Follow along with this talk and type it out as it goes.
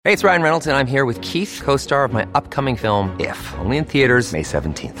Hey, it's Ryan Reynolds, and I'm here with Keith, co-star of my upcoming film, If, only in theaters May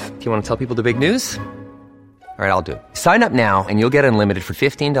 17th. Do you want to tell people the big news? All right, I'll do it. Sign up now and you'll get unlimited for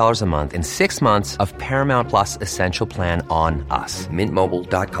 $15 a month and 6 months of Paramount Plus Essential Plan on us.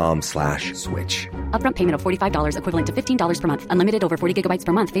 MintMobile.com/switch. Upfront payment of $45 equivalent to $15 per month. Unlimited over 40 gigabytes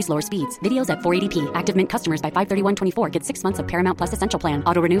per month. Face lower speeds. Videos at 480p. Active Mint customers by 531.24 get 6 months of Paramount Plus Essential Plan.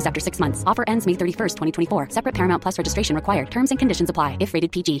 Auto renews after 6 months. Offer ends May 31st, 2024. Separate Paramount Plus registration required. Terms and conditions apply if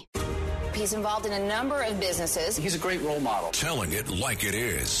rated PG. He's involved in a number of businesses. He's a great role model. Telling it like it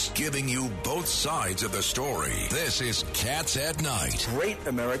is. Giving you both sides of the story. This is Cats at Night. Great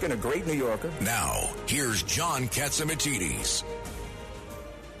American, a great New Yorker. Now, here's John Catsimatidis.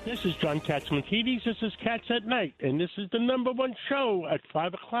 This is John Catsimatidis. This is Cats at Night, and this is the number one show at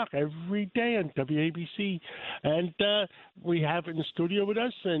 5 o'clock every day on WABC. And we have in the studio with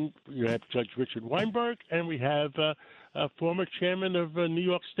us, and we have Judge Richard Weinberg, and we have former chairman of New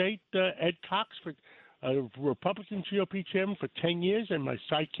York State, Ed Cox, for Republican GOP chairman for 10 years, and my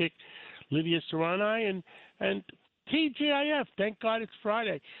sidekick, Lydia Serrani, and TGIF. Thank God it's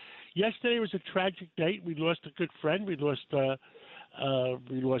Friday. Yesterday was a tragic day. We lost a good friend. We lost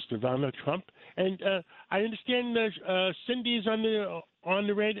Ivana Trump, and I understand Cindy is on the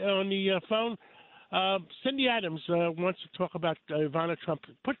phone. Cindy Adams wants to talk about Ivana Trump.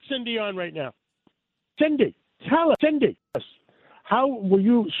 Put Cindy on right now. Cindy, tell us, Cindy, how were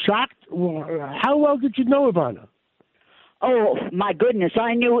you shocked? How well did you know Ivana? Oh my goodness,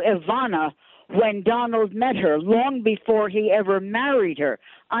 I knew Ivana when Donald met her, long before he ever married her.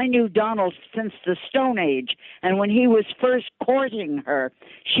 I knew Donald since the Stone Age, and when he was first courting her,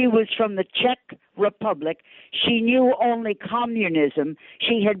 she was from the Czech Republic. She knew only communism.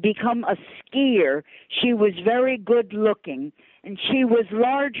 She had become a skier. She was very good looking, and she was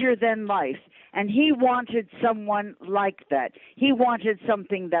larger than life. And he wanted someone like that. He wanted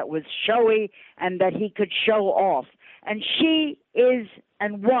something that was showy and that he could show off. And she is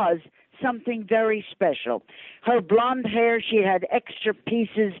and was something very special. Her blonde hair, she had extra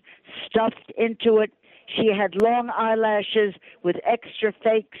pieces stuffed into it. She had long eyelashes with extra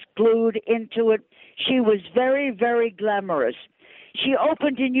fakes glued into it. She was very, very glamorous. She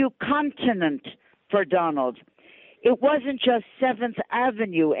opened a new continent for Donald. It wasn't just 7th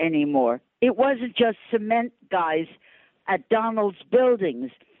Avenue anymore. It wasn't just cement guys at Donald's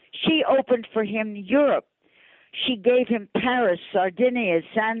buildings. She opened for him Europe. She gave him Paris, Sardinia,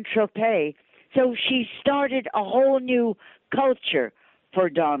 Saint-Tropez. So she started a whole new culture for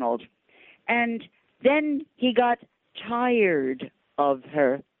Donald. And then he got tired of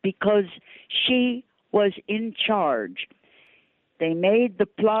her because she was in charge. They made the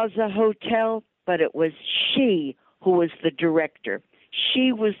Plaza Hotel, but it was she who was the director.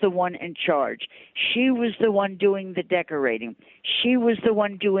 She was the one in charge. She was the one doing the decorating. She was the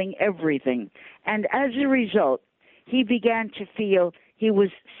one doing everything. And as a result, he began to feel he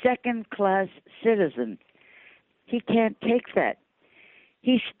was second-class citizen. He can't take that.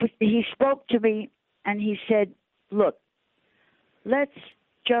 He spoke to me and he said, look, let's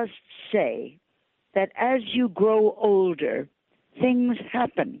just say that as you grow older, things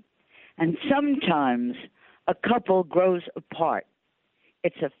happen. And sometimes a couple grows apart.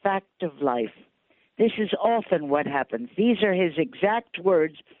 It's a fact of life. This is often what happens. These are his exact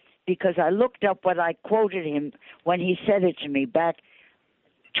words because I looked up what I quoted him when he said it to me back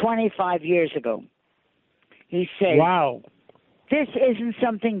 25 years ago. He said, wow, this isn't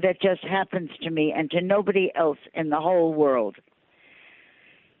something that just happens to me and to nobody else in the whole world.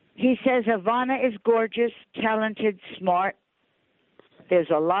 He says, Ivana is gorgeous, talented, smart.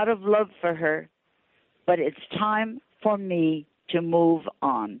 There's a lot of love for her, but it's time for me to move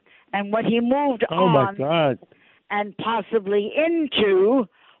on. And what he moved on my God. And possibly into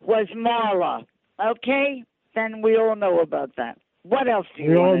was Marla. Okay? Then we all know about that. What else do you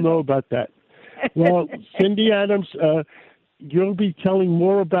We want all to know about that. Well, Cindy Adams, you'll be telling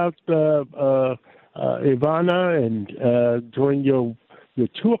more about Ivana and during your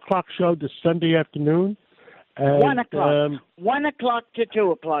 2 o'clock show this Sunday afternoon. And, 1 o'clock. 1 o'clock to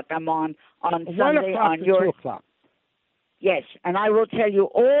 2 o'clock I'm on Sunday on your... 2 o'clock. Yes, and I will tell you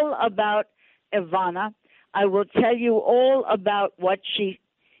all about Ivana. I will tell you all about what she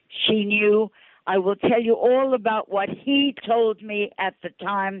knew. I will tell you all about what he told me at the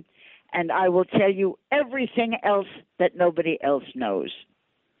time, and I will tell you everything else that nobody else knows.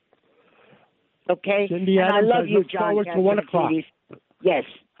 Okay? Cindy and Adams, I love you, John. Forward to 1 o'clock. Yes.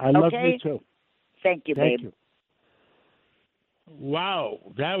 I love you too. Thank you, Thank babe. you. Wow,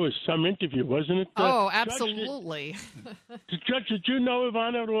 that was some interview, wasn't it? Absolutely. Judge, did you know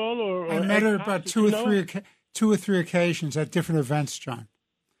Ivana at all? Or I met her about two or three occasions at different events, John.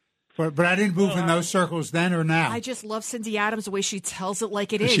 But I didn't move in those circles then or now. I just love Cindy Adams, the way she tells it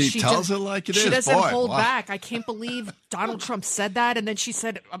like it is. She tells it like it is. She doesn't Boy, hold wow. back. I can't believe Donald Trump said that, and then she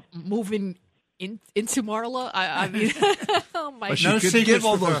said, moving into Marla. I mean, oh my But she God. could give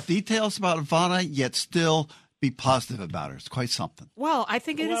all those details about Ivana, yet still be positive about her. It's quite something. Well, I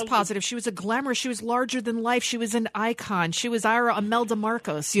think it is positive. She was a glamour. She was larger than life. She was an icon. She was Ira Imelda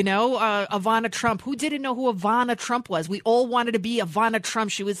Marcos, Ivana Trump. Who didn't know who Ivana Trump was? We all wanted to be Ivana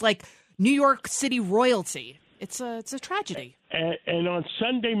Trump. She was like New York City royalty. It's a tragedy. And on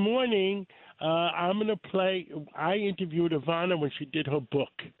Sunday morning, I'm going to play. I interviewed Ivana when she did her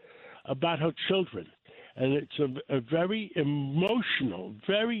book about her children. And it's a very emotional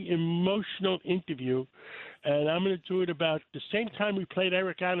interview. And I'm going to do it about the same time we played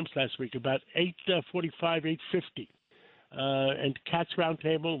Eric Adams last week, about 8:45, 8:50. And Cats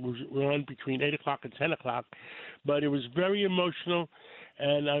Roundtable was on between 8 o'clock and 10 o'clock. But it was very emotional.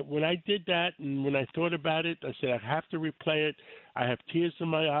 And when I did that and when I thought about it, I said, I have to replay it. I have tears in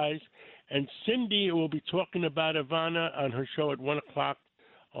my eyes. And Cindy will be talking about Ivana on her show at 1 o'clock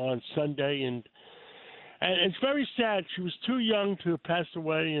on Sunday. And it's very sad. She was too young to have passed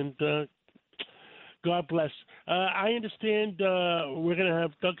away, and God bless. I understand we're going to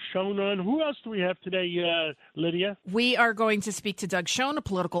have Doug Schoen on. Who else do we have today, Lydia? We are going to speak to Doug Schoen, a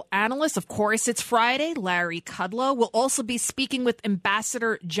political analyst. Of course, it's Friday. Larry Kudlow. We'll also be speaking with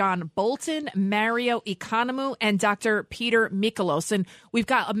Ambassador John Bolton, Mario Economou, and Dr. Peter Mikolos. And we've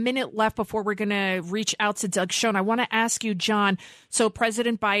got a minute left before we're going to reach out to Doug Schoen. I want to ask you, John, so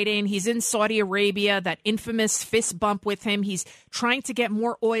President Biden, he's in Saudi Arabia, that infamous fist bump with him. He's trying to get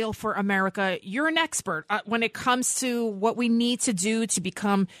more oil for America. You're an expert when it comes to what we need to do to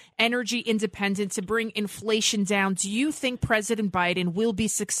become energy independent, to bring inflation down. Do you think President Biden will be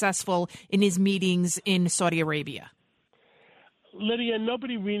successful in his meetings in Saudi Arabia? Lydia,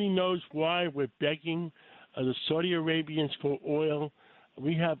 nobody really knows why we're begging the Saudi Arabians for oil.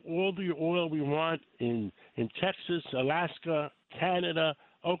 We have all the oil we want in Texas, Alaska, Canada,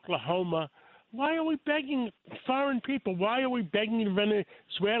 Oklahoma. Why are we begging foreign people? Why are we begging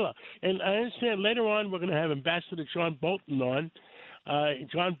Venezuela? And I understand later on we're going to have Ambassador John Bolton on.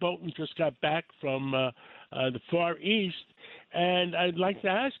 John Bolton just got back from the Far East, and I'd like to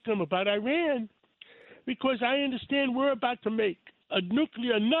ask him about Iran, because I understand we're about to make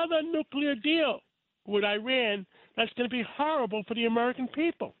another nuclear deal with Iran that's going to be horrible for the American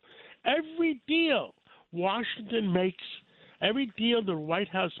people. Every deal Washington makes, every deal the White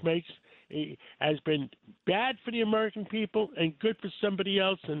House makes, has been bad for the American people and good for somebody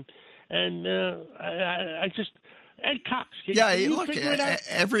else. And I just Ed Cox. Look,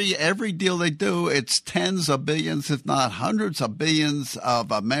 every deal they do, it's tens of billions, if not hundreds of billions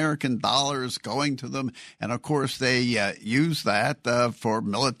of American dollars going to them. And, of course, they use that for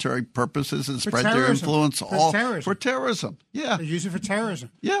military purposes and spread their influence for terrorism. Yeah. They use it for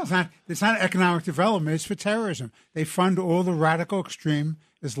terrorism. Yeah. It's not economic development. It's for terrorism. They fund all the radical, extreme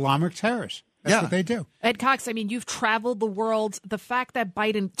Islamic terrorists. That's what they do. Ed Cox, I mean, you've traveled the world. The fact that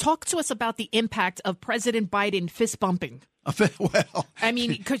Biden, talk to us about the impact of President Biden fist bumping. Well, I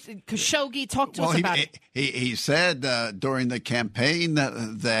mean, Khashoggi, talk to us about it. He said during the campaign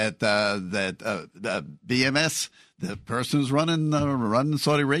that BMS, the person who's running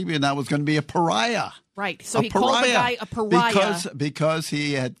Saudi Arabia now, was going to be a pariah. Right. So he called the guy a pariah because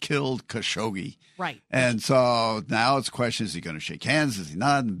he had killed Khashoggi. Right. And so now it's a question: is he going to shake hands? Is he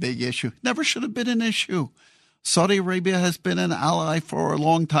not? A big issue. Never should have been an issue. Saudi Arabia has been an ally for a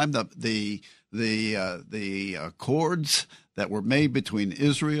long time. The accords that were made between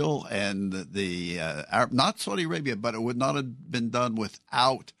Israel and the Arab, not Saudi Arabia, but it would not have been done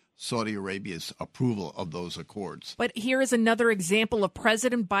without Saudi Arabia's approval of those accords. But here is another example of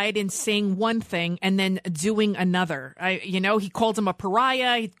President Biden saying one thing and then doing another. He called him a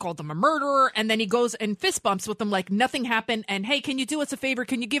pariah, he called him a murderer, and then he goes and fist bumps with him like nothing happened. And, hey, can you do us a favor?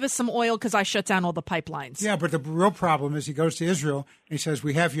 Can you give us some oil because I shut down all the pipelines? Yeah, but the real problem is he goes to Israel and he says,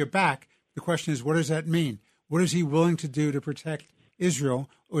 we have your back. The question is, what does that mean? What is he willing to do to protect Israel?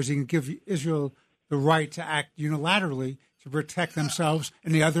 Or is he going to give Israel the right to act unilaterally to protect themselves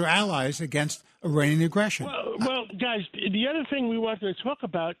and the other allies against Iranian aggression? Well, guys, the other thing we wanted to talk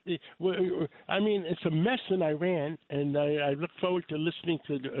about, I mean, it's a mess in Iran, and I look forward to listening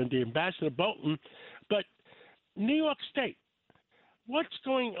to the Ambassador Bolton. But New York State, what's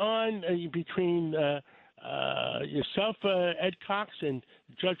going on between yourself, Ed Cox, and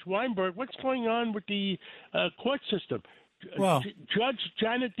Judge Weinberg? What's going on with the court system? Well, Judge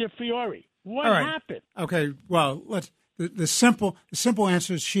Janet DeFiore, what happened? Okay, well, The simple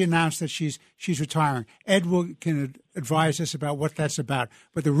answer is she announced that she's retiring. Ed can advise us about what that's about.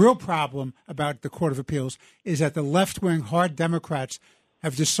 But the real problem about the Court of Appeals is that the left-wing hard Democrats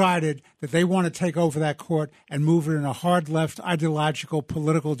have decided that they want to take over that court and move it in a hard left ideological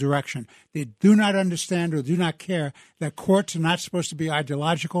political direction. They do not understand or do not care that courts are not supposed to be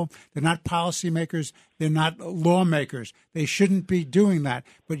ideological. They're not policymakers. They're not lawmakers. They shouldn't be doing that.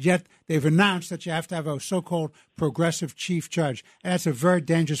 But yet they've announced that you have to have a so-called progressive chief judge. And that's a very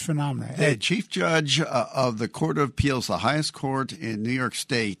dangerous phenomenon. The chief judge of the Court of Appeals, the highest court in New York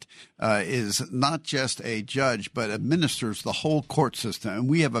State, is not just a judge, but administers the whole court system. And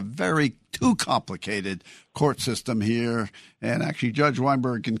we have a very too complicated court system here. And actually, Judge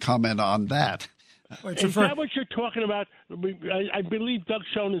Weinberg can comment on that. Is that what you're talking about? I believe Doug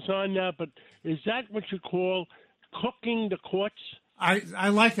Schoen is on now, but is that what you call cooking the courts? I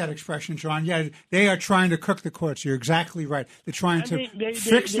like that expression, John. Yeah, they are trying to cook the courts. You're exactly right. They're trying to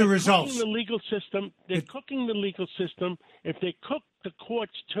fix the results. They're cooking the legal system. They're cooking the legal system. If they cook the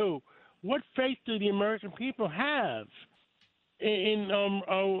courts too, what faith do the American people have in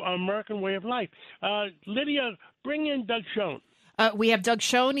our American way of life? Lydia, bring in Doug Schoen. We have Doug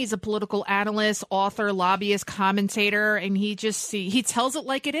Schoen. He's a political analyst, author, lobbyist, commentator, and he tells it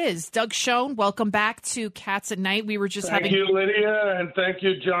like it is. Doug Schoen, welcome back to Cats at Night. We were just Thank you, Lydia, and thank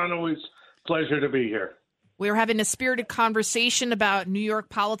you, John. Always pleasure to be here. We were having a spirited conversation about New York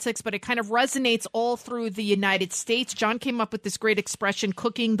politics, but it kind of resonates all through the United States. John came up with this great expression,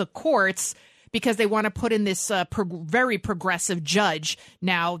 cooking the courts, because they want to put in this very progressive judge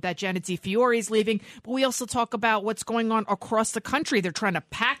now that Janet DeFiore is leaving. But we also talk about what's going on across the country. They're trying to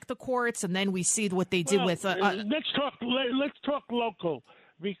pack the courts, and then we see what they did with. Let's talk local,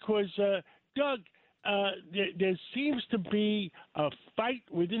 because Doug, there seems to be a fight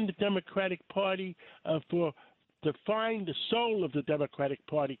within the Democratic Party to find the soul of the Democratic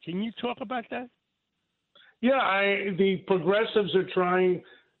Party. Can you talk about that? Yeah, the progressives are trying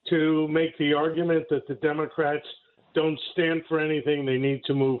to make the argument that the Democrats don't stand for anything. They need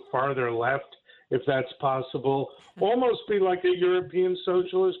to move farther left, if that's possible, almost be like a European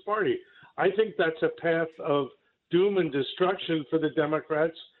Socialist Party. I think that's a path of doom and destruction for the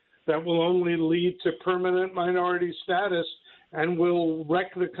Democrats that will only lead to permanent minority status and will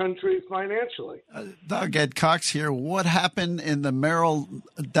wreck the country financially. Doug, Ed Cox here. What happened in the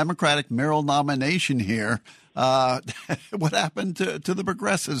Democratic mayoral nomination here? What happened to the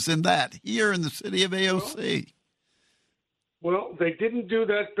progressives in that here in the city of AOC? Well, they didn't do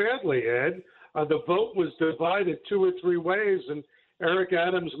that badly, Ed. The vote was divided 2 or 3 ways, and Eric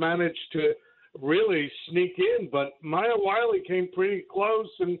Adams managed to really sneak in. But Maya Wiley came pretty close,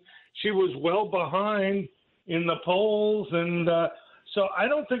 and she was well behind in the polls. And so I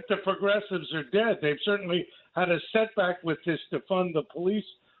don't think the progressives are dead. They've certainly had a setback with this defund the police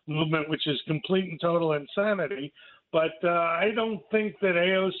movement, which is complete and total insanity. But I don't think that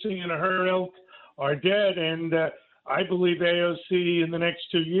AOC and her ilk are dead. And I believe AOC in the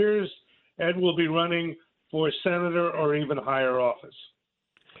next 2 years, Ed, will be running for senator or even higher office.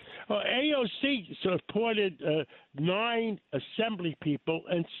 Well, AOC supported 9 assembly people,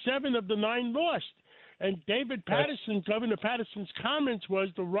 and 7 of the 9 lost. And David Paterson, Governor Paterson's comments was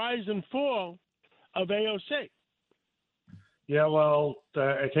the rise and fall of AOC. Yeah, well,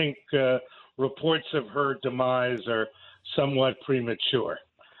 I think reports of her demise are somewhat premature.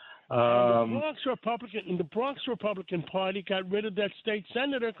 The Bronx Republican Party got rid of that state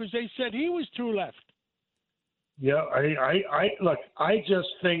senator because they said he was too left. Yeah, I just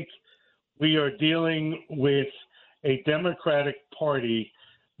think we are dealing with a Democratic Party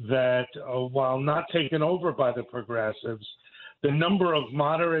that, while not taken over by the progressives, the number of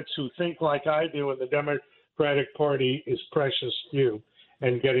moderates who think like I do in the Democratic Party is precious few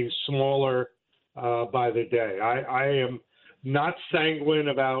and getting smaller by the day. I am not sanguine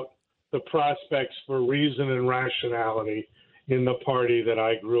about the prospects for reason and rationality in the party that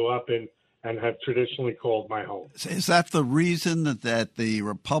I grew up in and have traditionally called my home. Is that the reason that the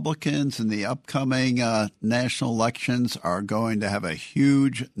Republicans in the upcoming national elections are going to have a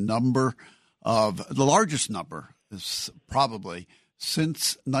huge number of, the largest number is probably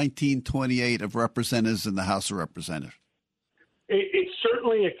since 1928 of representatives in the House of Representatives? It's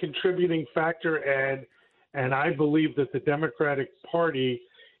certainly a contributing factor, and I believe that the Democratic Party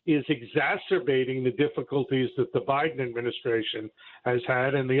is exacerbating the difficulties that the Biden administration has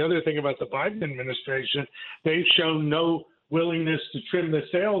had. And the other thing about the Biden administration, they've shown no willingness to trim the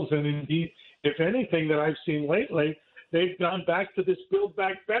sails. And indeed, if anything that I've seen lately, they've gone back to this Build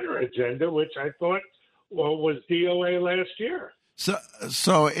Back Better agenda, which I thought was DOA last year.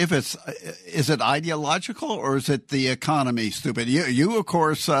 So if is it ideological or is it the economy stupid? You of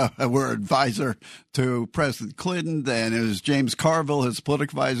course, were advisor to President Clinton, and as James Carville, his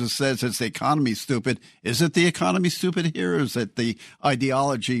political advisor, says, it's the economy stupid. Is it the economy stupid here, or is it the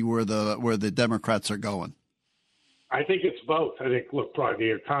ideology where the Democrats are going? I think it's both. I think, look, probably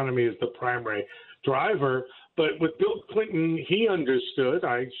the economy is the primary driver, but with Bill Clinton, he understood.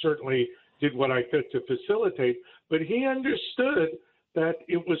 I certainly did what I could to facilitate, but he understood that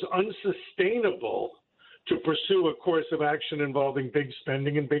it was unsustainable to pursue a course of action involving big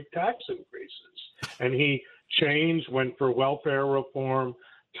spending and big tax increases. And he changed, went for welfare reform,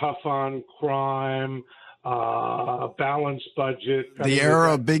 tough on crime, balanced budget. The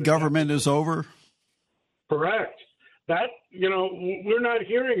era of big government is over? Correct. That, we're not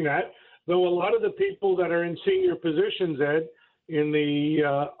hearing that, though a lot of the people that are in senior positions, Ed, in the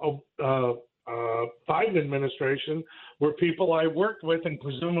Biden administration were people I worked with and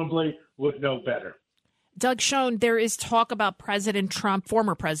presumably would know better. Doug Schoen, there is talk about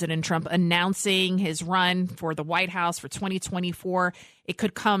former President Trump, announcing his run for the White House for 2024. It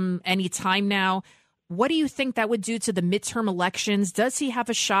could come any time now. What do you think that would do to the midterm elections? Does he have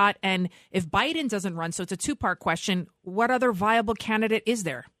a shot? And if Biden doesn't run, so it's a two-part question, what other viable candidate is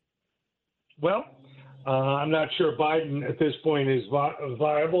there? Well, I'm not sure Biden at this point is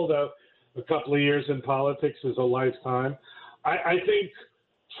viable, though a couple of years in politics is a lifetime. I think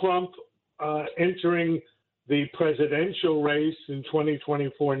Trump entering the presidential race in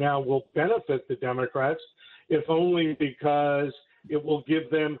 2024 now will benefit the Democrats, if only because it will give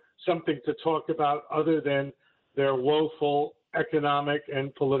them something to talk about other than their woeful economic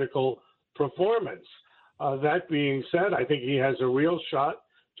and political performance. That being said, I think he has a real shot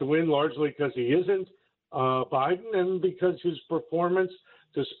to win, largely because he isn't Biden and because his performance,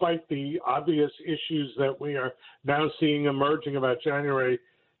 despite the obvious issues that we are now seeing emerging about January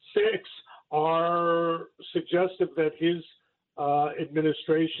 6th, are suggestive that his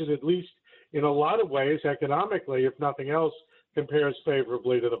administration, at least in a lot of ways, economically, if nothing else, compares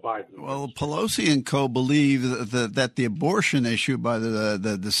favorably to the Biden. Well, Pelosi and co. believe that the abortion issue by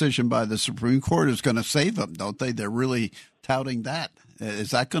the decision by the Supreme Court is going to save them, don't they? They're really touting that.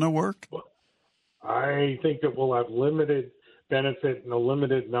 Is that going to work? Well, I think it will have limited benefit in a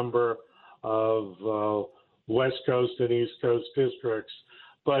limited number of West Coast and East Coast districts.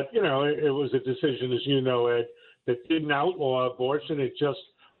 But, it was a decision, as you know, Ed, that didn't outlaw abortion. It just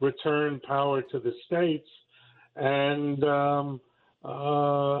returned power to the states. And I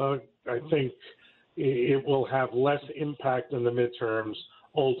think it will have less impact in the midterms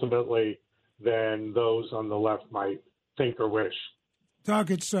ultimately than those on the left might think or wish.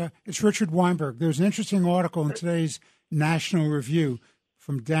 Doug, it's Richard Weinberg. There's an interesting article in today's National Review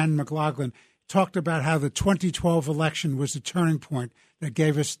from Dan McLaughlin. Talked about how the 2012 election was the turning point that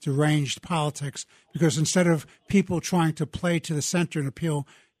gave us deranged politics, because instead of people trying to play to the center and appeal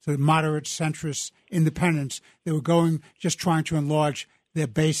to moderate, centrist independents, they were just trying to enlarge their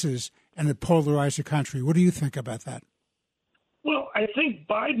bases and to polarize the country. What do you think about that? Well, I think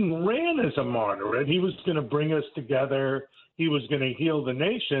Biden ran as a moderate. He was going to bring us together. He was going to heal the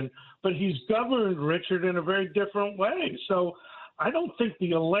nation, but he's governed, Richard, in a very different way. So I don't think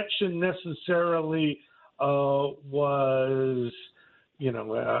the election necessarily was,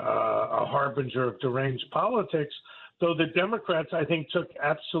 a harbinger of deranged politics, though the Democrats, I think, took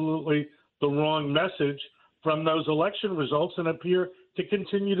absolutely the wrong message from those election results and appear to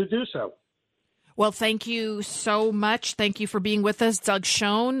continue to do so. Well, thank you so much. Thank you for being with us, Doug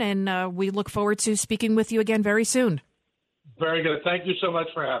Schoen, and we look forward to speaking with you again very soon. Very good. Thank you so much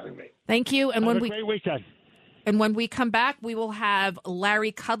for having me. Thank you. And Have a great weekend. And when we come back, we will have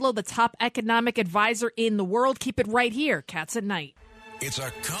Larry Kudlow, the top economic advisor in the world. Keep it right here, Cats at Night. It's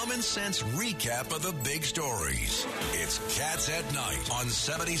a common sense recap of the big stories. It's Cats at Night on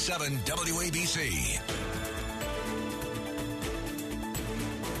 77 WABC.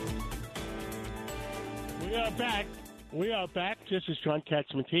 We are back. This is John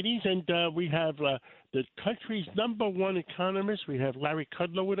Catsimatidis, and we have the country's number one economist. We have Larry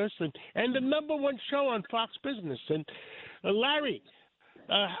Kudlow with us, and the number one show on Fox Business. And Larry,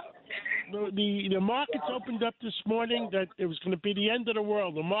 the markets opened up this morning that it was going to be the end of the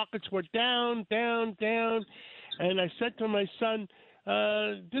world. The markets were down, down, down. And I said to my son,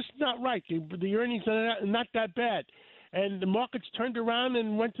 this is not right. The earnings are not that bad. And the markets turned around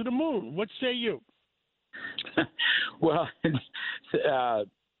and went to the moon. What say you? Well,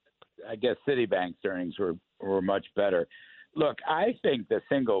 I guess Citibank's earnings were much better. Look, I think the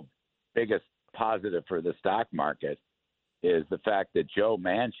single biggest positive for the stock market is the fact that Joe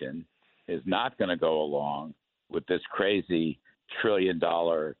Manchin is not going to go along with this crazy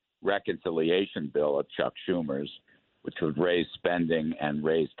trillion-dollar reconciliation bill of Chuck Schumer's, which would raise spending and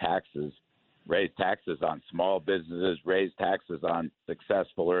raise taxes on small businesses, raise taxes on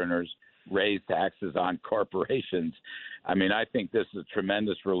successful earners, raise taxes on corporations. I mean, I think this is a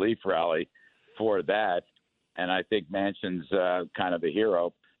tremendous relief rally for that. And I think Manchin's kind of a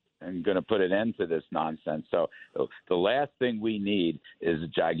hero and going to put an end to this nonsense. So the last thing we need is a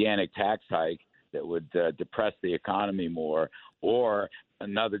gigantic tax hike that would depress the economy more, or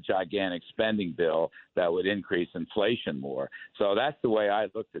another gigantic spending bill that would increase inflation more. So that's the way I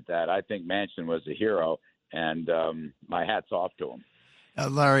looked at that. I think Manchin was a hero, and my hat's off to him.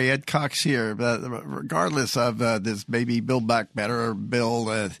 Larry, Ed Cox here. Regardless of this maybe Build Back Better bill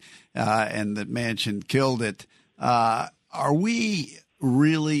and that Manchin killed it, are we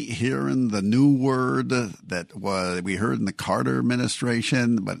really hearing the new word that we heard in the Carter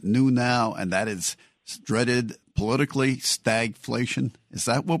administration, but new now, and that is dreaded politically stagflation? Is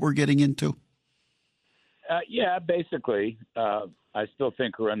that what we're getting into? Yeah, basically. I still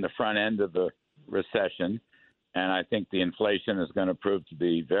think we're in the front end of the recession. And I think the inflation is going to prove to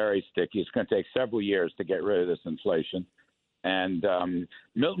be very sticky. It's going to take several years to get rid of this inflation. And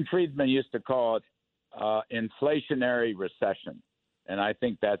Milton Friedman used to call it inflationary recession. And I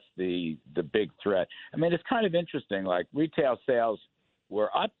think that's the big threat. I mean, it's kind of interesting. Like, retail sales were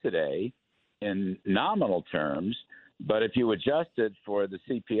up today in nominal terms, but if you adjusted for the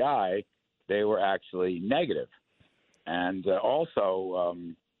CPI, they were actually negative. And also,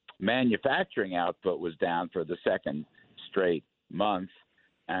 manufacturing output was down for the second straight month,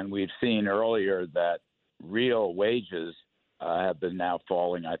 and we've seen earlier that real wages have been now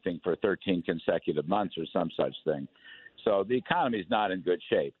falling, I think, for 13 consecutive months or some such thing. So the economy is not in good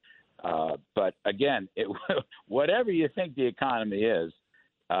shape. But again, whatever you think the economy is,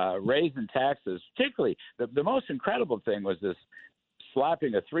 raising taxes, particularly the most incredible thing was this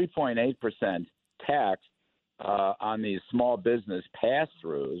slapping a 3.8% tax on these small business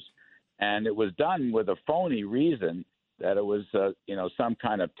pass-throughs, and it was done with a phony reason that it was, some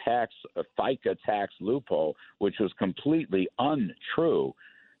kind of tax, a FICA tax loophole, which was completely untrue.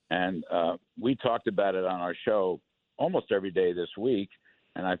 And we talked about it on our show almost every day this week,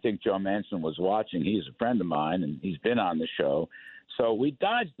 and I think Joe Manchin was watching. He's a friend of mine, and he's been on the show. So we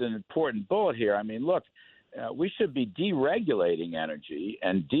dodged an important bullet here. I mean, look, we should be deregulating energy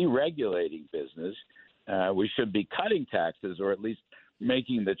and deregulating business. We should be cutting taxes, or at least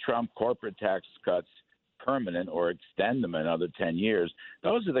making the Trump corporate tax cuts permanent or extend them another 10 years.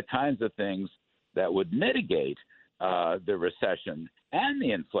 Those are the kinds of things that would mitigate the recession and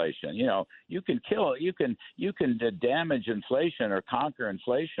the inflation. You can damage inflation or conquer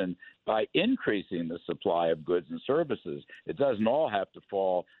inflation by increasing the supply of goods and services. It doesn't all have to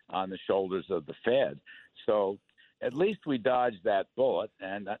fall on the shoulders of the Fed. So at least we dodged that bullet,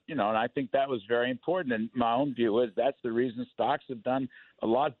 and and I think that was very important. And my own view is that's the reason stocks have done a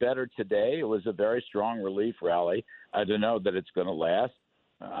lot better today. It was a very strong relief rally. I don't know that it's going to last.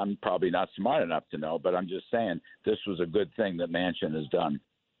 I'm probably not smart enough to know, but I'm just saying this was a good thing that Manchin has done.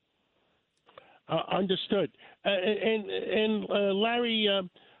 Understood. And Larry,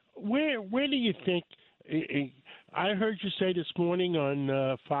 where do you think? I heard you say this morning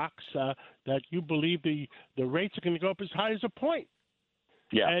on Fox that you believe the rates are going to go up as high as a point.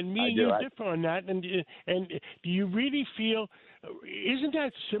 Yeah, and me and you differ on that. And do you really feel? Isn't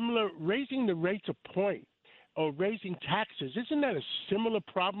that similar? Raising the rates a point or raising taxes, isn't that a similar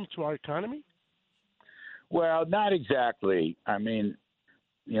problem to our economy? Well, not exactly. I mean,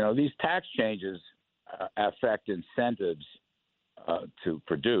 these tax changes affect incentives to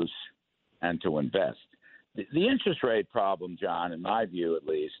produce and to invest. The interest rate problem, John, in my view at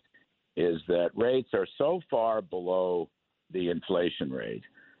least, is that rates are so far below the inflation rate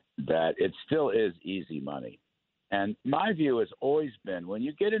that it still is easy money. And my view has always been, when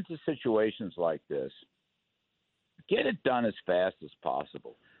you get into situations like this, get it done as fast as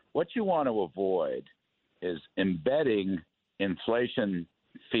possible. What you want to avoid is embedding inflation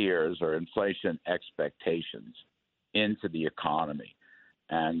fears or inflation expectations into the economy.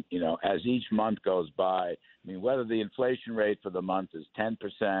 And, as each month goes by, whether the inflation rate for the month is 10%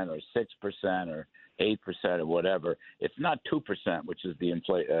 or 6% or 8% or whatever, it's not 2%, which is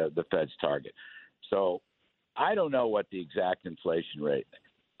the Fed's target. So I don't know what the exact inflation rate.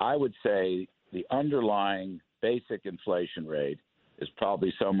 I would say the underlying basic inflation rate is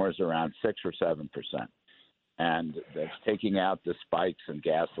probably somewhere around 6 or 7%. And that's taking out the spikes in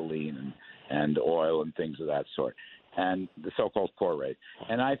gasoline and oil and things of that sort, and the so-called core rate.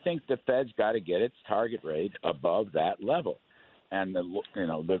 And I think the Fed's got to get its target rate above that level. And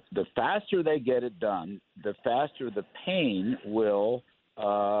the faster they get it done, the faster the pain will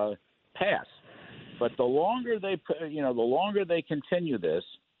pass. But the longer they continue this,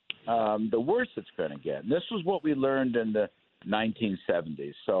 the worse it's going to get. And this was what we learned in the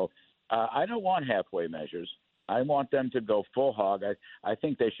 1970s. So I don't want halfway measures. I want them to go full hog. I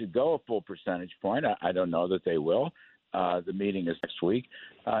think they should go a full percentage point. I don't know that they will. The meeting is next week.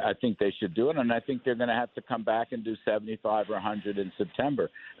 I think they should do it, and I think they're going to have to come back and do 75 or 100 in September.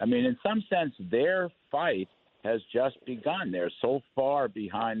 I mean, in some sense, their fight has just begun. They're so far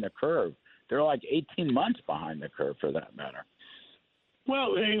behind the curve. They're like 18 months behind the curve, for that matter.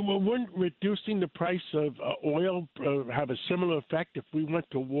 Well, wouldn't reducing the price of oil have a similar effect if we went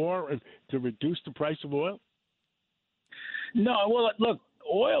to war and to reduce the price of oil? No, well, look,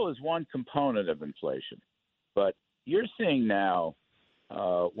 oil is one component of inflation, but you're seeing now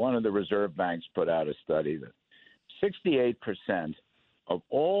one of the reserve banks put out a study that 68% of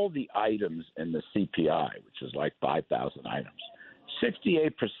all the items in the CPI, which is like 5,000 items,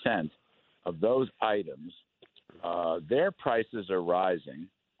 68% of those items, their prices are rising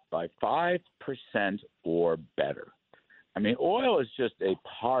by 5% or better. I mean, oil is just a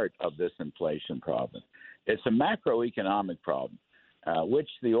part of this inflation problem. It's a macroeconomic problem, which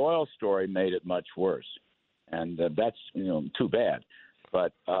the oil story made it much worse. And that's, too bad.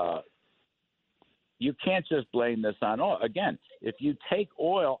 But you can't just blame this on oil. Again, if you take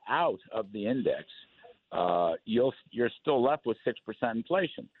oil out of the index, you're still left with 6%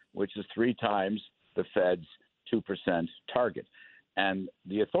 inflation, which is 3 times the Fed's 2% target. And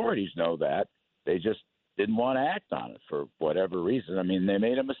the authorities know that. They just didn't want to act on it for whatever reason. I mean, they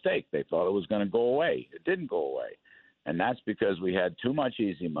made a mistake. They thought it was going to go away. It didn't go away. And that's because we had too much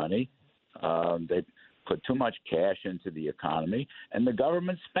easy money. They put too much cash into the economy, and the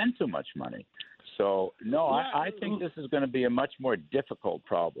government spent too much money. So, no, I think this is going to be a much more difficult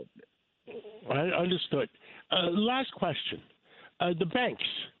problem. I understood. Last question. The banks.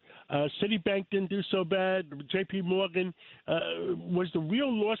 Citibank didn't do so bad. J.P. Morgan. Was the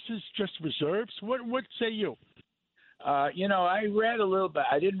real losses just reserves? What say you? I read a little bit.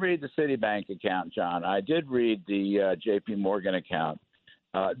 I didn't read the Citibank account, John. I did read the J.P. Morgan account.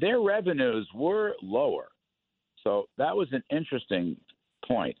 Their revenues were lower. So that was an interesting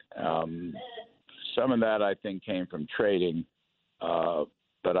point. Some of that, I think, came from trading,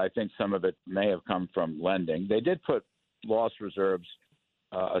 but I think some of it may have come from lending. They did put loss reserves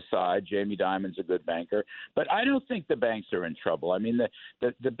aside. Jamie Dimon's a good banker. But I don't think the banks are in trouble. I mean,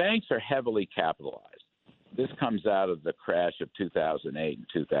 the banks are heavily capitalized. This comes out of the crash of 2008 and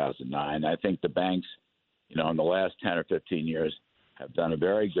 2009. I think the banks, in the last 10 or 15 years, have done a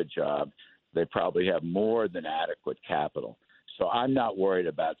very good job. They probably have more than adequate capital. So I'm not worried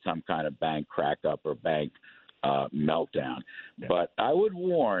about some kind of bank crack-up or bank meltdown. Yeah. But I would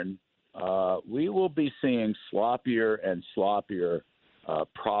warn, we will be seeing sloppier and sloppier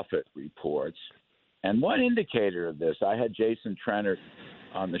profit reports. And one indicator of this, I had Jason Trennert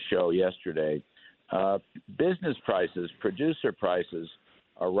on the show yesterday, business prices, producer prices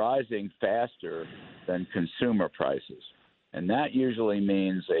are rising faster than consumer prices. And that usually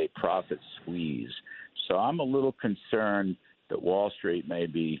means a profit squeeze. So I'm a little concerned that Wall Street may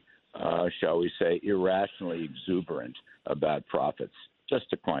be, shall we say, irrationally exuberant about profits. Just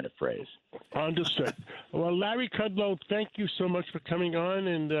to coin a phrase. Understood. Well, Larry Kudlow, thank you so much for coming on,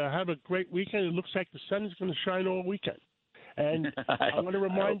 and have a great weekend. It looks like the sun is going to shine all weekend. And I want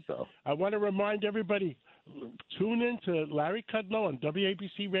to remind everybody, tune in to Larry Kudlow on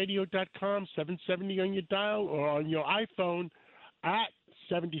WABCRadio.com, 770 on your dial, or on your iPhone at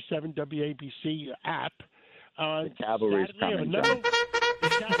 77 WABC app. The cavalry's coming,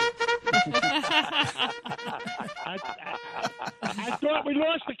 I thought we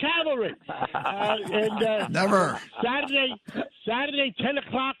lost the cavalry. Never. Saturday, 10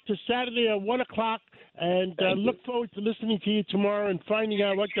 o'clock to Saturday at 1 o'clock. And look forward to listening to you tomorrow and finding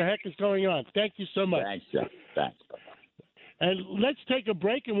out what the heck is going on. Thank you so much. Thanks, John. Thanks. And let's take a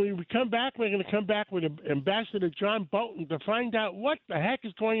break. And when we come back, we're going to come back with Ambassador John Bolton to find out what the heck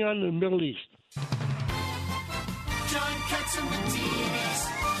is going on in the Middle East. John Catsimatidis,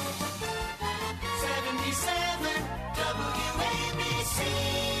 77 WABC.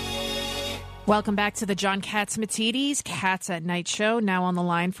 Welcome back to the John Catsimatidis Cats at Night show. Now on the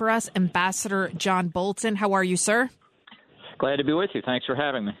line for us, Ambassador John Bolton. How are you, sir? Glad to be with you. Thanks for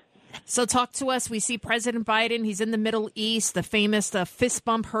having me. So talk to us. We see President Biden. He's in the Middle East, the famous fist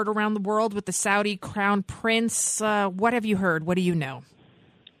bump heard around the world with the Saudi crown prince. What have you heard? What do you know?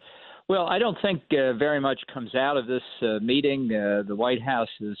 Well, I don't think very much comes out of this meeting. The White House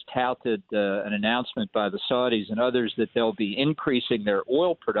has touted an announcement by the Saudis and others that they'll be increasing their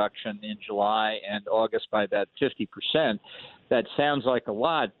oil production in July and August by about 50%. That sounds like a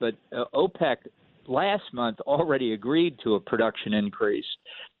lot, but OPEC last month already agreed to a production increase.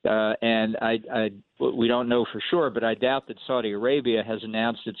 And we don't know for sure, but I doubt that Saudi Arabia has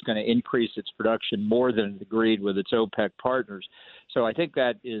announced it's going to increase its production more than it agreed with its OPEC partners. So I think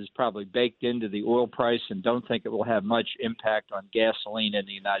that is probably baked into the oil price, and don't think it will have much impact on gasoline in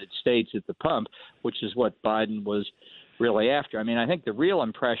the United States at the pump, which is what Biden was really after. I mean, I think the real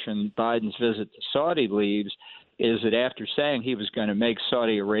impression Biden's visit to Saudi leaves is that after saying he was going to make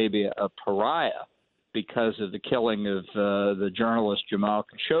Saudi Arabia a pariah because of the killing of the journalist Jamal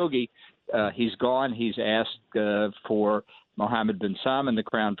Khashoggi, he's gone. He's asked for Mohammed bin Salman, the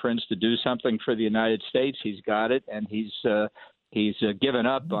Crown Prince, to do something for the United States. He's got it, and he's given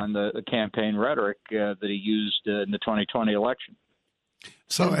up on the campaign rhetoric that he used in the 2020 election.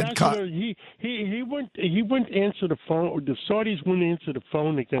 So he wouldn't answer the phone. The Saudis wouldn't answer the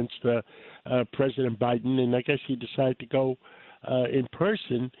phone against President Biden, and I guess he decided to go in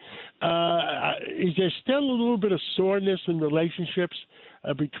person. Is there still a little bit of soreness in relationships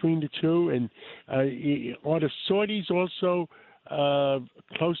between the two? And are the Saudis also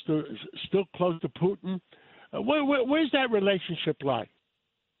still close to Putin? Where's that relationship lie?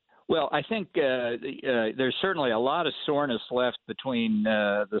 Well, I think there's certainly a lot of soreness left between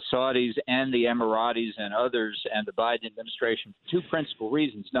the Saudis and the Emiratis and others and the Biden administration for two principal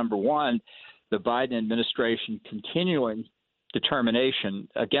reasons. Number one, the Biden administration continuing determination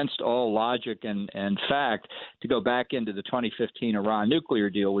against all logic and fact to go back into the 2015 Iran nuclear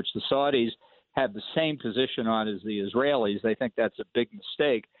deal, which the Saudis have the same position on as the Israelis. They think that's a big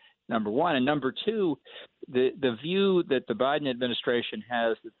mistake, number one. And number two, the view that the Biden administration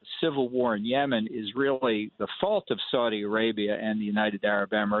has that the civil war in Yemen is really the fault of Saudi Arabia and the United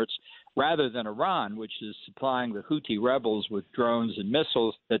Arab Emirates rather than Iran, which is supplying the Houthi rebels with drones and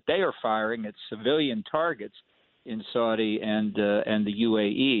missiles that they are firing at civilian targets in Saudi and the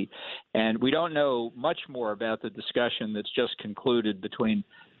UAE. And we don't know much more about the discussion that's just concluded between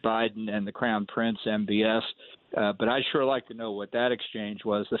Biden and the Crown Prince, MBS, but I'd sure like to know what that exchange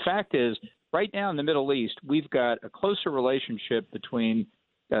was. The fact is, right now in the Middle East, we've got a closer relationship between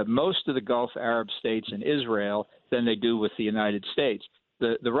most of the Gulf Arab states and Israel than they do with the United States.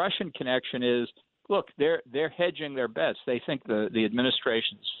 The Russian connection is, look, they're hedging their bets. They think the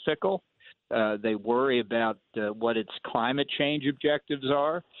administration's fickle. They worry about what its climate change objectives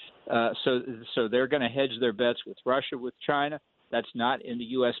are. So they're going to hedge their bets with Russia, with China. That's not in the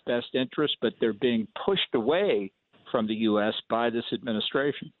U.S. best interest, but they're being pushed away from the U.S. by this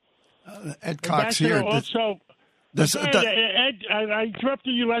administration. Ed Cox here. Ed, I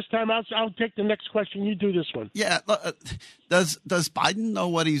interrupted you last time. I'll take the next question. You do this one. Yeah. Does Biden know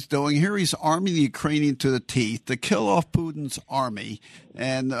what he's doing? Here he's arming the Ukrainian to the teeth to kill off Putin's army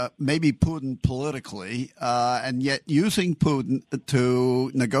and maybe Putin politically, and yet using Putin to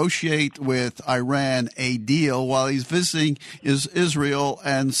negotiate with Iran a deal while he's visiting Israel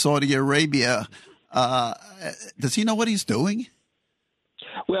and Saudi Arabia. Does he know what he's doing?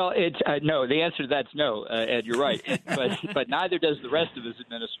 Well, it's no. The answer to that's no, Ed. You're right, but neither does the rest of his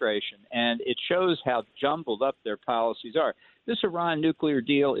administration, and it shows how jumbled up their policies are. This Iran nuclear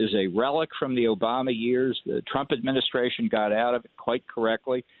deal is a relic from the Obama years. The Trump administration got out of it quite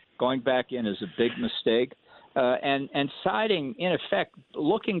correctly. Going back in is a big mistake, and siding, in effect,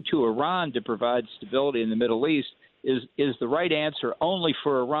 looking to Iran to provide stability in the Middle East is the right answer only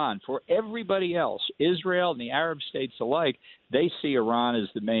for Iran. For everybody else, Israel and the Arab states alike, they see Iran as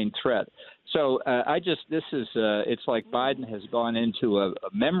the main threat. So it's like Biden has gone into a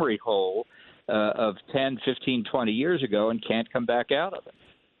memory hole of 10, 15, 20 years ago and can't come back out of it.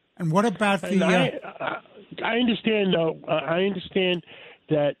 And what about the... I understand, though. I understand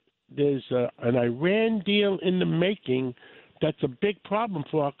that there's an Iran deal in the making that's a big problem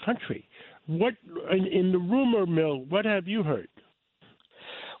for our country. What in the rumor mill, what have you heard?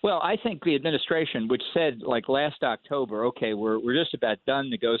 Well, I think the administration, which said like last October, okay, we're just about done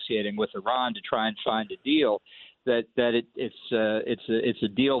negotiating with Iran to try and find a deal, it's a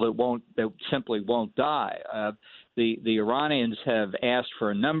deal that simply won't die. The Iranians have asked for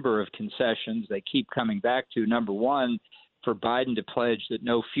a number of concessions. They keep coming back to, number one, for Biden to pledge that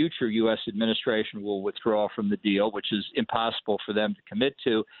no future U.S. administration will withdraw from the deal, which is impossible for them to commit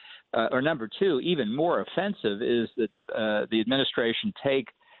to. Or number two, even more offensive, is that the administration take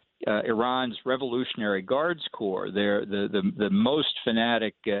Iran's Revolutionary Guards Corps, the most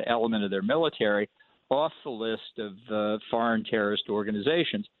fanatic element of their military, off the list of foreign terrorist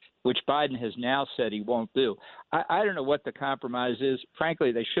organizations. which Biden has now said he won't do. I don't know what the compromise is.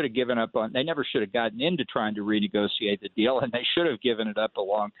 Frankly, they should have given up on – they never should have gotten into trying to renegotiate the deal, and they should have given it up a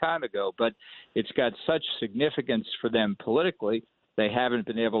long time ago. But it's got such significance for them politically, they haven't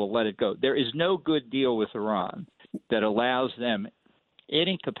been able to let it go. There is no good deal with Iran that allows them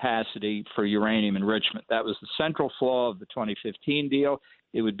any capacity for uranium enrichment. That was the central flaw of the 2015 deal.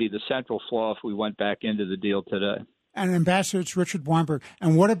 It would be the central flaw if we went back into the deal today. And Ambassador, it's Richard Weinberg.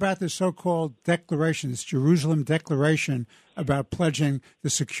 And what about the so-called declaration, this Jerusalem Declaration about pledging the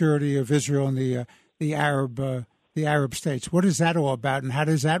security of Israel and the Arab states? What is that all about, and how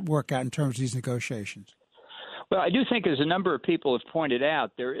does that work out in terms of these negotiations? Well, I do think, as a number of people have pointed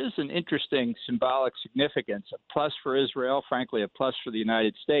out, there is an interesting symbolic significance, a plus for Israel, frankly, a plus for the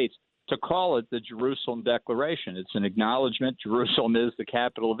United States, to call it the Jerusalem Declaration. It's an acknowledgement Jerusalem is the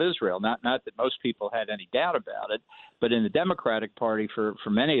capital of Israel. Not that most people had any doubt about it, but in the Democratic Party, for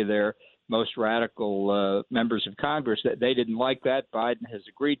many of their most radical members of Congress, that they didn't like that. Biden has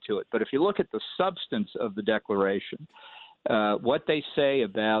agreed to it. But if you look at the substance of the declaration, what they say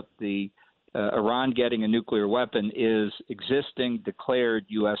about the Iran getting a nuclear weapon is existing declared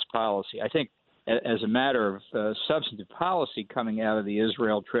U.S. policy. I think as a matter of substantive policy coming out of the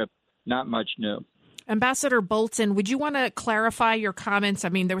Israel trip, not much new. Ambassador Bolton, would you want to clarify your comments? I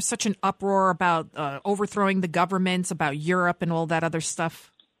mean, there was such an uproar about overthrowing the governments, about Europe and all that other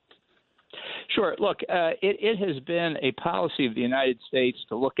stuff. Sure. Look, it has been a policy of the United States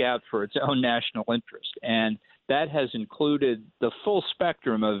to look out for its own national interest, and that has included the full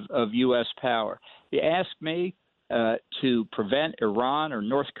spectrum of U.S. power. You ask me to prevent Iran or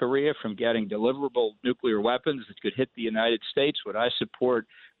North Korea from getting deliverable nuclear weapons that could hit the United States, would I support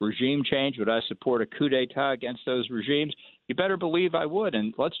regime change? Would I support a coup d'etat against those regimes? You better believe I would.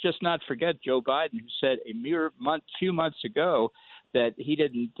 And let's just not forget Joe Biden, who said few months ago that he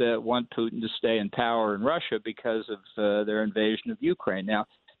didn't want Putin to stay in power in Russia because of their invasion of Ukraine. Now,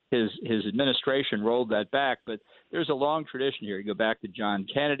 his administration rolled that back, but there's a long tradition here. You go back to John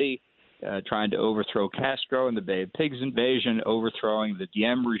Kennedy trying to overthrow Castro in the Bay of Pigs invasion, overthrowing the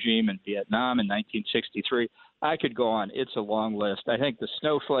Diem regime in Vietnam in 1963. I could go on. It's a long list. I think the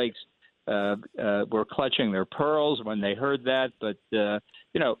snowflakes were clutching their pearls when they heard that. But,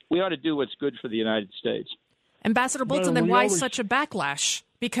 we ought to do what's good for the United States. Ambassador Bolton, then why such a backlash?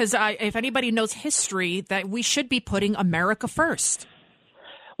 Because if anybody knows history, that we should be putting America first.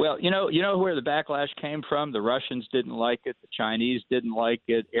 Well, you know where the backlash came from? The Russians didn't like it. The Chinese didn't like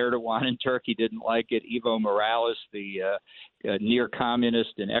it. Erdogan in Turkey didn't like it. Evo Morales, the near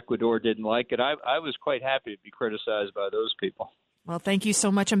communist in Ecuador, didn't like it. I was quite happy to be criticized by those people. Well, thank you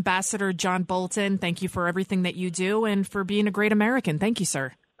so much, Ambassador John Bolton. Thank you for everything that you do and for being a great American. Thank you,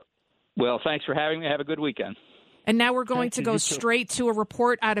 sir. Well, thanks for having me. Have a good weekend. And now we're going to go straight to a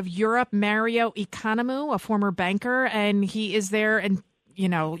report out of Europe. Mario Economou, a former banker, and he is there. And,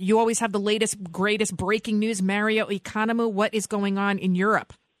 you always have the latest, greatest breaking news. Mario Economou, what is going on in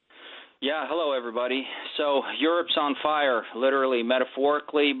Europe? Yeah, hello, everybody. So Europe's on fire, literally,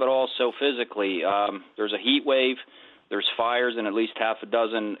 metaphorically, but also physically. There's a heat wave. There's fires in at least half a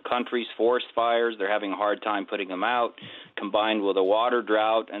dozen countries, forest fires. They're having a hard time putting them out, combined with a water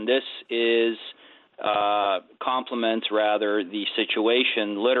drought. And this is complements, rather, the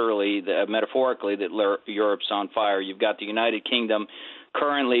situation, literally, metaphorically, that Europe's on fire. You've got the United Kingdom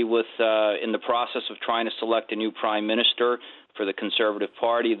currently in the process of trying to select a new prime minister for the Conservative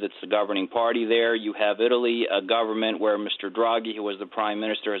Party. That's the governing party there. You have Italy, a government where Mr. Draghi, who was the prime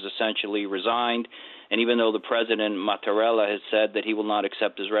minister, has essentially resigned. And even though the president, Mattarella, has said that he will not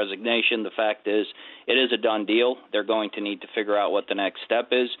accept his resignation, the fact is it is a done deal. They're going to need to figure out what the next step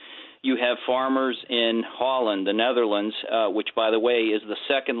is. You have farmers in Holland, the Netherlands, which, by the way, is the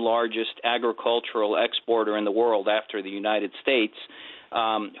second largest agricultural exporter in the world after the United States,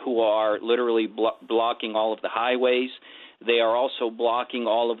 who are literally blocking all of the highways. They are also blocking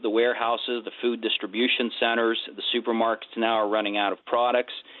all of the warehouses, the food distribution centers. The supermarkets now are running out of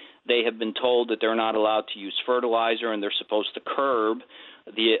products. They have been told that they're not allowed to use fertilizer, and they're supposed to curb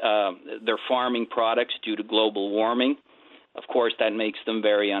their farming products due to global warming. Of course, that makes them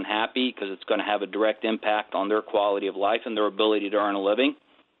very unhappy because it's going to have a direct impact on their quality of life and their ability to earn a living.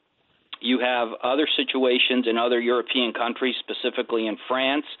 You have other situations in other European countries, specifically in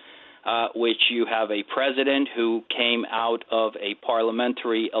France, which you have a president who came out of a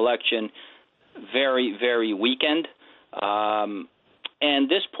parliamentary election very, very weakened. And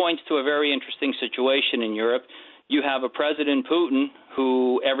this points to a very interesting situation in Europe. You have a President Putin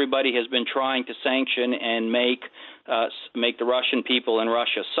who everybody has been trying to sanction and make the Russian people in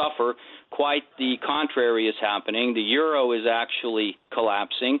Russia suffer. Quite the contrary is happening. The euro is actually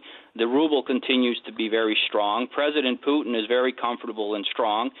collapsing. The ruble continues to be very strong. President Putin is very comfortable and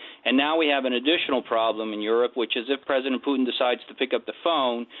strong. And now we have an additional problem in Europe, which is if President Putin decides to pick up the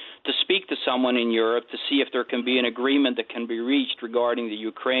phone to speak to someone in Europe to see if there can be an agreement that can be reached regarding the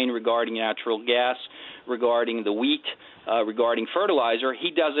Ukraine, regarding natural gas, regarding the wheat, regarding fertilizer,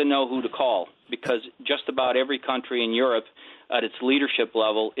 he doesn't know who to call because just about every country in Europe at its leadership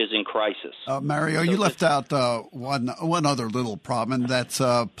level is in crisis. Mario, you left out one other little problem, and that's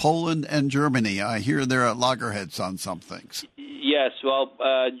Poland and Germany. I hear they're at loggerheads on some things. Yes, well,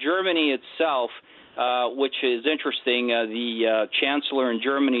 Germany itself, which is interesting, the chancellor in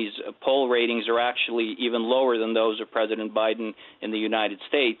Germany's poll ratings are actually even lower than those of President Biden in the United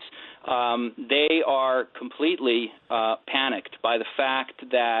States. They are completely panicked by the fact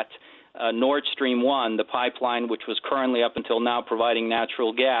that Nord Stream 1, the pipeline which was currently up until now providing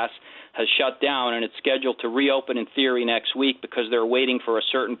natural gas, has shut down, and it's scheduled to reopen in theory next week because they're waiting for a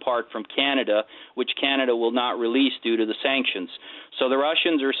certain part from Canada, which Canada will not release due to the sanctions. So the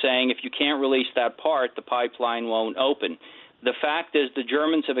Russians are saying if you can't release that part, the pipeline won't open. The fact is the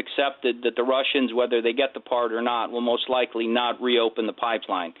Germans have accepted that the Russians, whether they get the part or not, will most likely not reopen the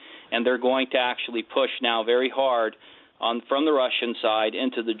pipeline. And they're going to actually push now very hard from the Russian side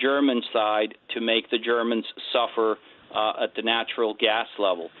into the German side to make the Germans suffer at the natural gas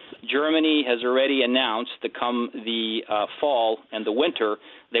level. Germany has already announced that come the fall and the winter,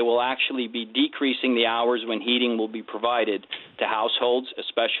 they will actually be decreasing the hours when heating will be provided to households,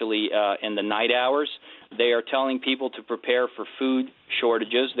 especially in the night hours. They are telling people to prepare for food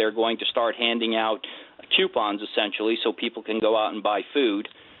shortages. They're going to start handing out coupons, essentially, so people can go out and buy food.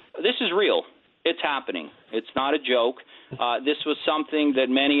 This is real. It's happening. It's not a joke. This was something that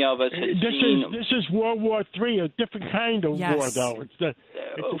many of us had seen. This is World War III, a different kind of war, though.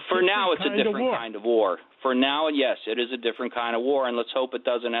 For now, it's a different kind of war. For now, yes, it is a different kind of war, and let's hope it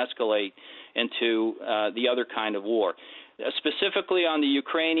doesn't escalate into the other kind of war. Specifically on the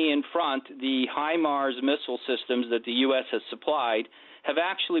Ukrainian front, the HIMARS missile systems that the U.S. has supplied have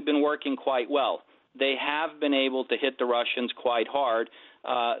actually been working quite well. They have been able to hit the Russians quite hard.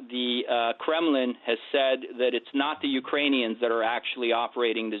 The Kremlin has said that it's not the Ukrainians that are actually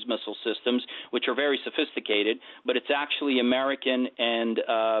operating these missile systems, which are very sophisticated, but it's actually American and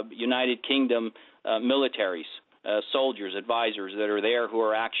United Kingdom militaries, soldiers, advisors that are there who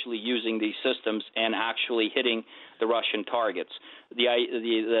are actually using these systems and actually hitting the Russian targets.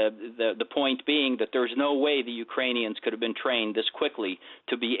 The point being that there's no way the Ukrainians could have been trained this quickly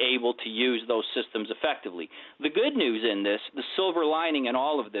to be able to use those systems effectively. The good news in this, the silver lining in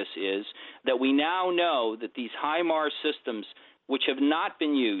all of this is that we now know that these HIMARS systems, which have not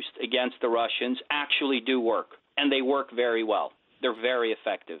been used against the Russians, actually do work, and they work very well. They're very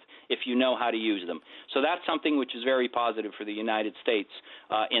effective if you know how to use them. So that's something which is very positive for the United States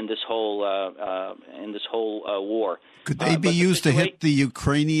in this whole war. Could they be used to hit the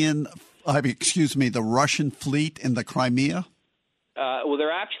the Russian fleet in the Crimea? Well,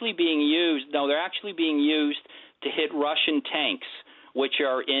 they're actually being used. No, they're actually being used to hit Russian tanks, which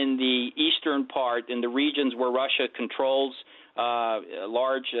are in the eastern part, in the regions where Russia controls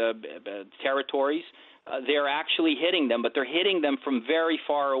large territories. They're actually hitting them, but they're hitting them from very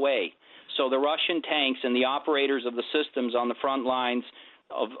far away. So the Russian tanks and the operators of the systems on the front lines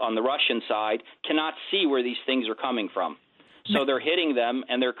on the Russian side cannot see where these things are coming from. So they're hitting them,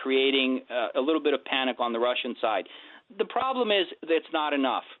 and they're creating a little bit of panic on the Russian side. The problem is that it's not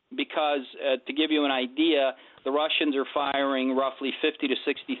enough because, to give you an idea, the Russians are firing roughly 50 to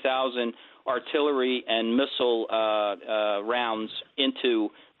 60,000 artillery and missile rounds into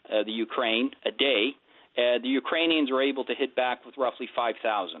the Ukraine a day. The Ukrainians are able to hit back with roughly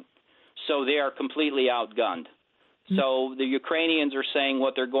 5,000. So they are completely outgunned. So the Ukrainians are saying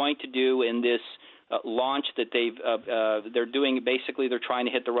what they're going to do in this launch that they're doing, basically they're trying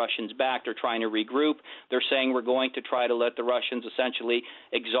to hit the Russians back. They're trying to regroup. They're saying we're going to try to let the Russians essentially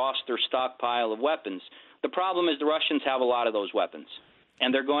exhaust their stockpile of weapons. The problem is the Russians have a lot of those weapons,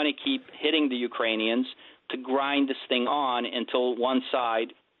 and they're going to keep hitting the Ukrainians to grind this thing on until one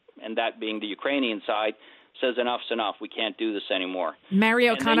side, and that being the Ukrainian side, says enough's enough. We can't do this anymore.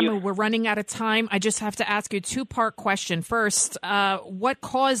 Mario Economou, we're running out of time. I just have to ask you a two-part question. First, what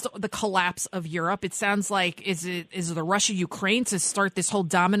caused the collapse of Europe? It sounds like is the Russia-Ukraine to start this whole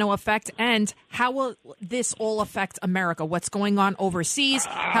domino effect? And how will this all affect America? What's going on overseas?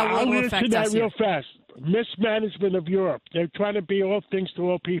 How will it affect us here? Real fast. Mismanagement of Europe. They're trying to be all things to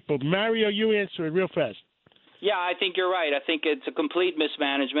all people. Mario, you answer it real fast. Yeah, I think you're right. I think it's a complete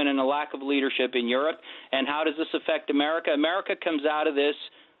mismanagement and a lack of leadership in Europe. And how does this affect America? America comes out of this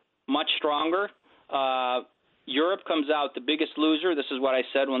much stronger. Europe comes out the biggest loser. This is what I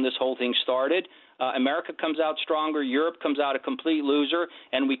said when this whole thing started. America comes out stronger. Europe comes out a complete loser.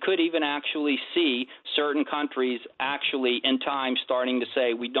 And we could even actually see certain countries actually in time starting to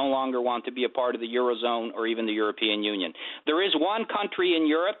say we no longer want to be a part of the Eurozone or even the European Union. There is one country in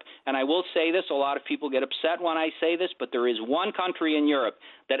Europe, and I will say this, a lot of people get upset when I say this, but there is one country in Europe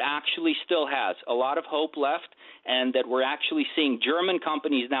that actually still has a lot of hope left, and that we're actually seeing German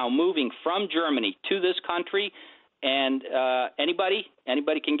companies now moving from Germany to this country. And anybody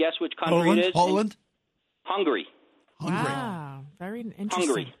can guess which country it is? Poland? Hungary. Wow, very interesting.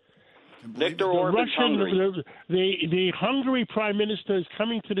 Hungary. Victor Orban's Hungary. The Hungary Prime Minister is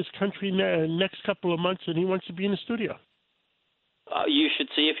coming to this country next couple of months, and he wants to be in the studio. You should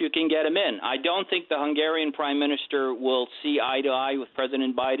see if you can get him in. I don't think the Hungarian Prime Minister will see eye to eye with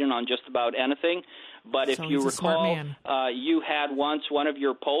President Biden on just about anything. But if you recall, you had once one of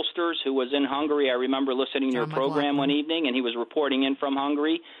your pollsters who was in Hungary. I remember listening to your program one evening, and he was reporting in from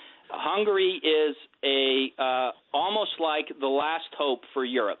Hungary. Hungary is almost like the last hope for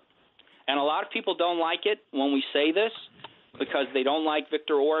Europe. And a lot of people don't like it when we say this because they don't like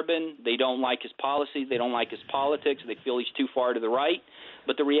Viktor Orban. They don't like his policies. They don't like his politics. They feel he's too far to the right.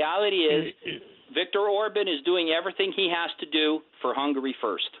 But the reality is Viktor Orban is doing everything he has to do for Hungary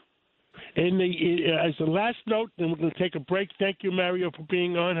first. And as the last note, and we're going to take a break. Thank you, Mario, for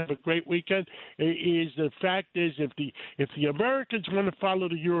being on. Have a great weekend. The fact is, if the Americans want to follow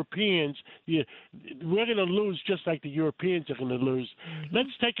the Europeans, we're going to lose just like the Europeans are going to lose. Let's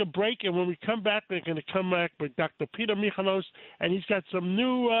take a break, and when we come back, we're going to come back with Dr. Peter Michalos, and he's got some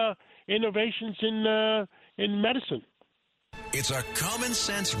new innovations in medicine. It's a common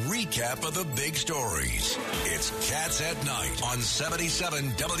sense recap of the big stories. It's Cats at Night on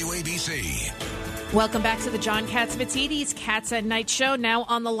 77 WABC. Welcome back to the John Catsimatidis Cats at Night show. Now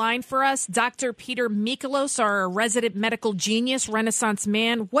on the line for us, Dr. Peter Michalos, our resident medical genius, Renaissance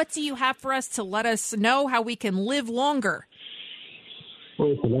man. What do you have for us to let us know how we can live longer?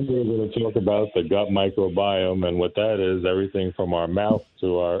 Well, today we're going to talk about the gut microbiome, and what that is, everything from our mouth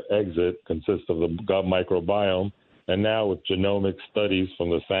to our exit consists of the gut microbiome. And now with genomic studies from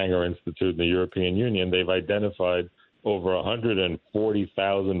the Sanger Institute in the European Union, they've identified over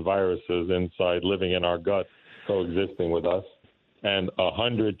 140,000 viruses inside living in our gut coexisting with us. And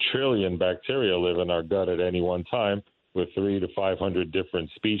 100 trillion bacteria live in our gut at any one time with 300 to 500 different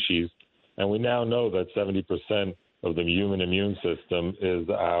species. And we now know that 70% of the human immune system is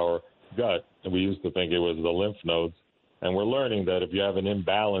our gut. And we used to think it was the lymph nodes. And we're learning that if you have an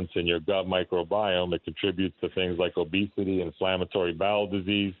imbalance in your gut microbiome, it contributes to things like obesity, inflammatory bowel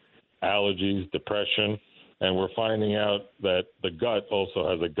disease, allergies, depression. And we're finding out that the gut also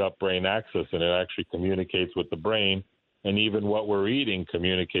has a gut-brain axis, and it actually communicates with the brain. And even what we're eating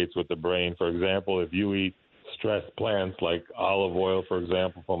communicates with the brain. For example, if you eat stressed plants like olive oil, for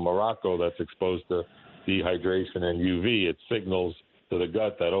example, from Morocco that's exposed to dehydration and UV, it signals to the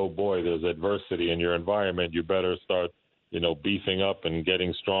gut that, oh, boy, there's adversity in your environment. You better start beefing up and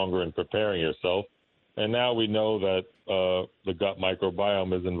getting stronger and preparing yourself. And now we know that the gut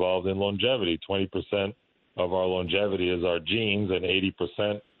microbiome is involved in longevity. 20% of our longevity is our genes, and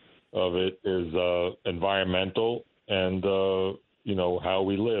 80% of it is environmental and, how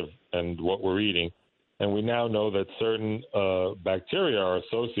we live and what we're eating. And we now know that certain bacteria are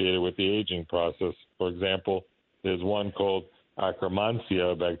associated with the aging process. For example, there's one called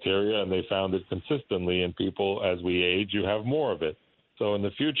Akkermansia bacteria, and they found it consistently in people. As we age, you have more of it. So in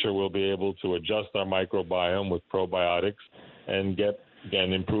the future, we'll be able to adjust our microbiome with probiotics and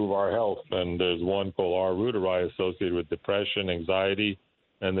improve our health. And there's one called R. reuteri associated with depression, anxiety,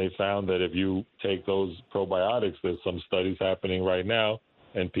 and they found that if you take those probiotics, there's some studies happening right now,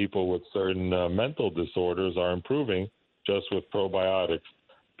 and people with certain mental disorders are improving just with probiotics.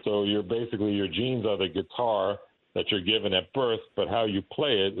 So your genes are the guitar that you're given at birth, but how you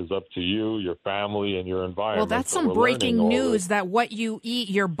play it is up to you, your family, and your environment. Well, that's some breaking news that what you eat,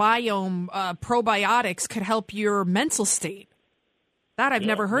 your biome, probiotics could help your mental state. That I've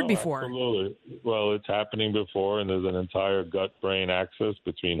never heard before. Absolutely. Well, it's happening before, and there's an entire gut-brain axis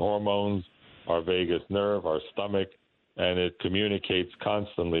between hormones, our vagus nerve, our stomach, and it communicates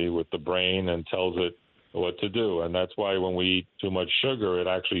constantly with the brain and tells it what to do. And that's why when we eat too much sugar, it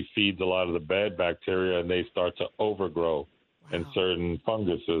actually feeds a lot of the bad bacteria, and they start to overgrow. Wow. And certain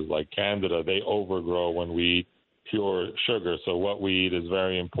funguses like Candida, they overgrow when we eat pure sugar. So what we eat is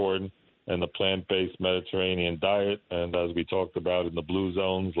very important. And the plant-based Mediterranean diet, and as we talked about in the blue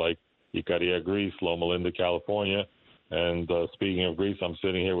zones like Icaria, Greece, Loma Linda, California. And speaking of Greece, I'm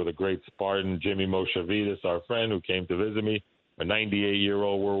sitting here with a great Spartan, Jimmy Moshavidis, our friend who came to visit me, a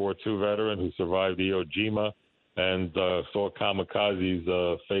 98-year-old World War II veteran who survived Iwo Jima and saw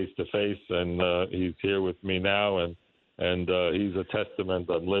kamikazes face to face, and he's here with me now, and he's a testament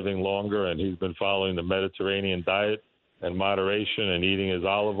of living longer, and he's been following the Mediterranean diet and moderation and eating his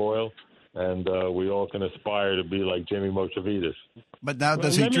olive oil, and we all can aspire to be like Jimmy Moshavides. But now,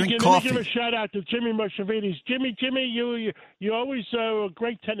 does he drink Let coffee? me give a shout out to Jimmy Moshavides. Jimmy, you're always a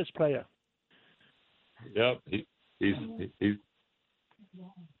great tennis player. Yep, he's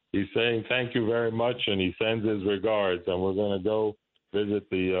saying thank you very much, and he sends his regards. And we're going to go visit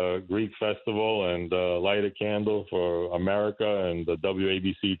the Greek festival and light a candle for America and the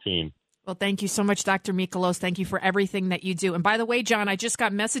WABC team. Well, thank you so much, Dr. Mikolos. Thank you for everything that you do. And by the way, John, I just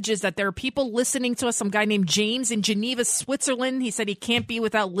got messages that there are people listening to us. Some guy named James in Geneva, Switzerland. He said he can't be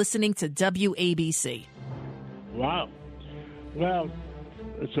without listening to WABC. Wow. Well,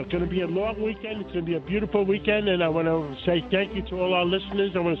 it's going to be a long weekend. It's going to be a beautiful weekend. And I want to say thank you to all our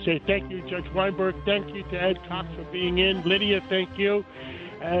listeners. I want to say thank you, Judge Weinberg. Thank you to Ed Cox for being in. Lydia, thank you.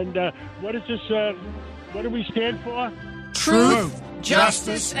 And what is this? What do we stand for? Truth,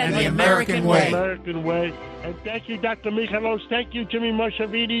 justice, and the American way. American way. And thank you, Dr. Michalos. Thank you, Jimmy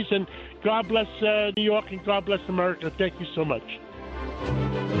Moshavides. And God bless New York and God bless America. Thank you so much.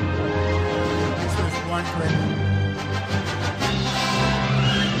 One